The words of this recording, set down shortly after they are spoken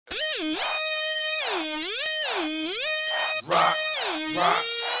rock, rock,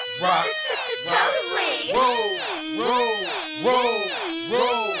 rock, totally. roll, roll, roll,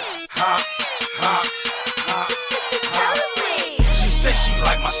 roll, hop, hop, hop, Totally. She say she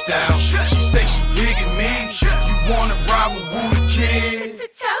like my style. She say she digging me. You wanna ride with Wooh the kid?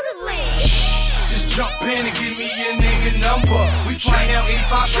 Totally. Just jump in and give me your name and number. We flying out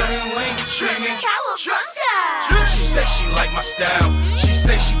 85 sharing link, streaming. Cowabunga. She say she like my style. She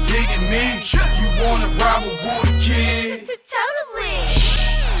say she digging me. You wanna ride with Wooh the kid? Totally.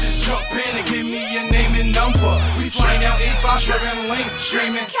 Just jump in and give me your name and number. We flying out 85 sharing link,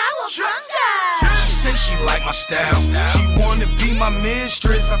 streaming. Cowabunga. She say she like my style. She wanna be my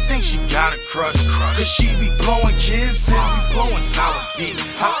mistress. I think she got a crush. Cause she be blowing kisses, we blowing solid D.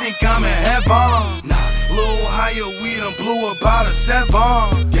 I think I'm in heaven. Nah, little higher, we done blew about a 7.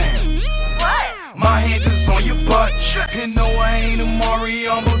 Damn. What? My hand just on your butt. And no, I ain't a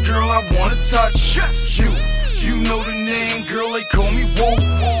Mario, but girl, I wanna touch you know the name, girl, they call me Wooh.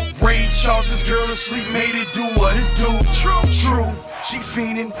 Ray Charles, this girl to sleep, made it do what it do. True. She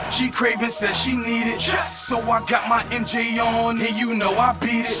fiendin', she craving, says she need it. So I got my MJ on, and you know I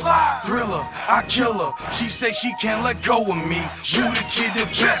beat it. Thriller, I kill her. She say she can't let go of me. You the kid, the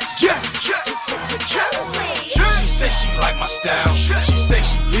best. Yes. Totally. She say she like my style. She say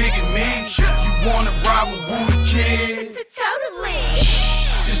she digging me. You wanna ride with Wooh the kid? Totally.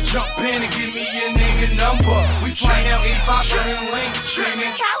 Just jump in and give me your name and number. We flying out 85 sharing link,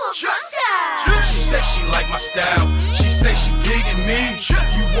 streaming. Cowabunga. She say she like my style. She say she digging me.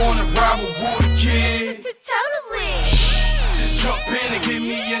 You wanna ride with Wooh the kid? Totally. Just jump in and give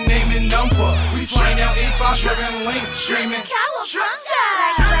me your name and number. We flying out 85 sharing link, streaming. Cowabunga.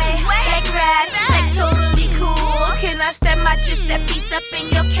 Like rad, like totally cool. Can I step my Giuseppe's up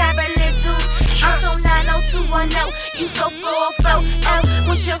in your cabaret too? I'm so 90210, you so 440.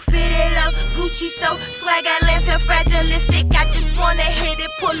 Push your fitted low, Gucci so swag Atlanta fragilistic. I just wanna hit it,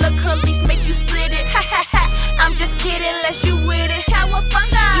 pull a Khalees, make you split it. Ha ha ha, I'm just kidding, unless you with it.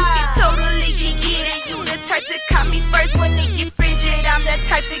 Cowabunga. You can totally get it. You the type to call me first when it get frigid. I'm the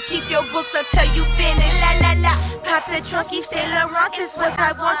type to keep your books until you finish. La la la, pop the trunk, keep Saint Laurent is what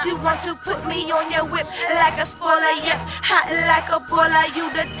I want. You want to put me on your whip like a spoiler, yep. Hot like a baller, you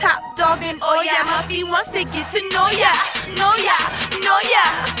the top dog and oh yeah. Muffy wants to get to know ya, know ya, know ya.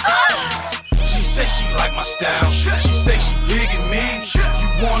 She say she like my style. She say she digging me. You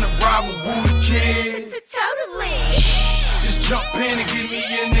wanna ride with Wooh the kid? Totally. Just jump in and give me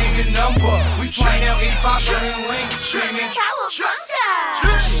your name and number. We flying out 85 sharing link, streaming.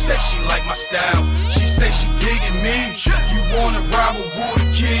 Cowabunga. She say she like my style. She say she digging me. You wanna ride with Wooh the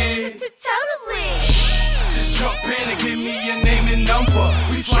kid? Totally. Just jump in and give me your name and number.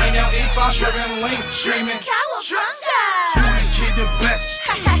 We flying out 85 sharing link, streaming. Cowabunga. Wooh the kid the best.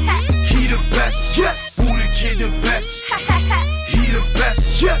 He the best. Yes. Wooh the kid the best. He the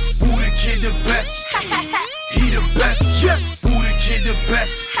best. Yes. Wooh the kid the best. He the best. Yes. Wooh the kid the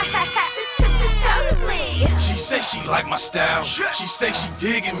best. Totally. She say she like my style. She say she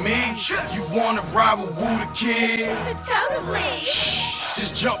digging me. You wanna ride with Wooh the kid? Totally.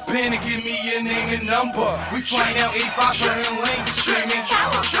 Just jump in and give me your name and number. We flying out 85 sharing link, streaming.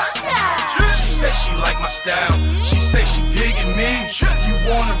 Cowabunga. She say she like my style. She say she digging me. You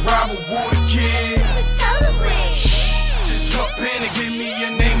wanna ride with Wooh the kid? Totally. Just jump in and give me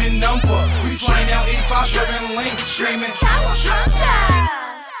your name and number. We flying out 85 sharing link, streaming. Cowabunga.